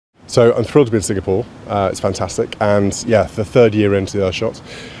So I'm thrilled to be in Singapore. It's fantastic, and yeah, the third year into the Earthshot.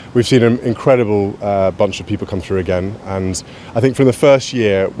 We've seen an incredible bunch of people come through again, and I think from the first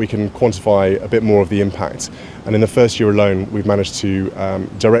year we can quantify a bit more of the impact. And in the first year alone, we've managed to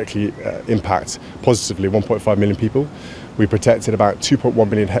directly impact positively 1.5 million people. We protected about 2.1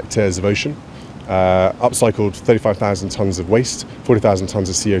 million hectares of ocean, upcycled 35,000 tonnes of waste, 40,000 tonnes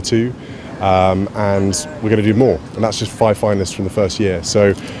of CO2, and we're going to do more. And that's just 5 finalists from the first year.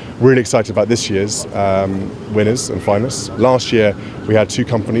 So really excited about this year's winners and finalists. Last year we had 2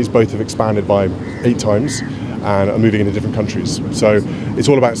 companies, both have expanded by 8 times and are moving into different countries. So it's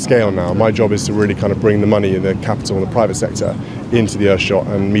all about scale now. My job is to really kind of bring the money and the capital and the private sector into the Earthshot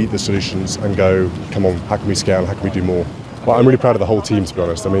and meet the solutions and go, come on, how can we scale, how can we do more? Well, I'm really proud of the whole team, to be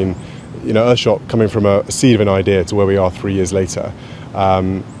honest. I mean, you know, Earthshot coming from a seed of an idea to where we are 3 years later,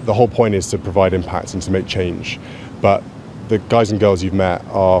 the whole point is to provide impact and to make change. But the guys and girls you've met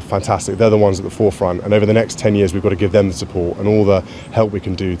are fantastic. They're the ones at the forefront, and over the next 10 years we've got to give them the support and all the help we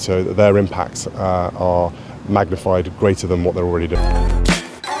can do so that their impacts are magnified greater than what they're already doing.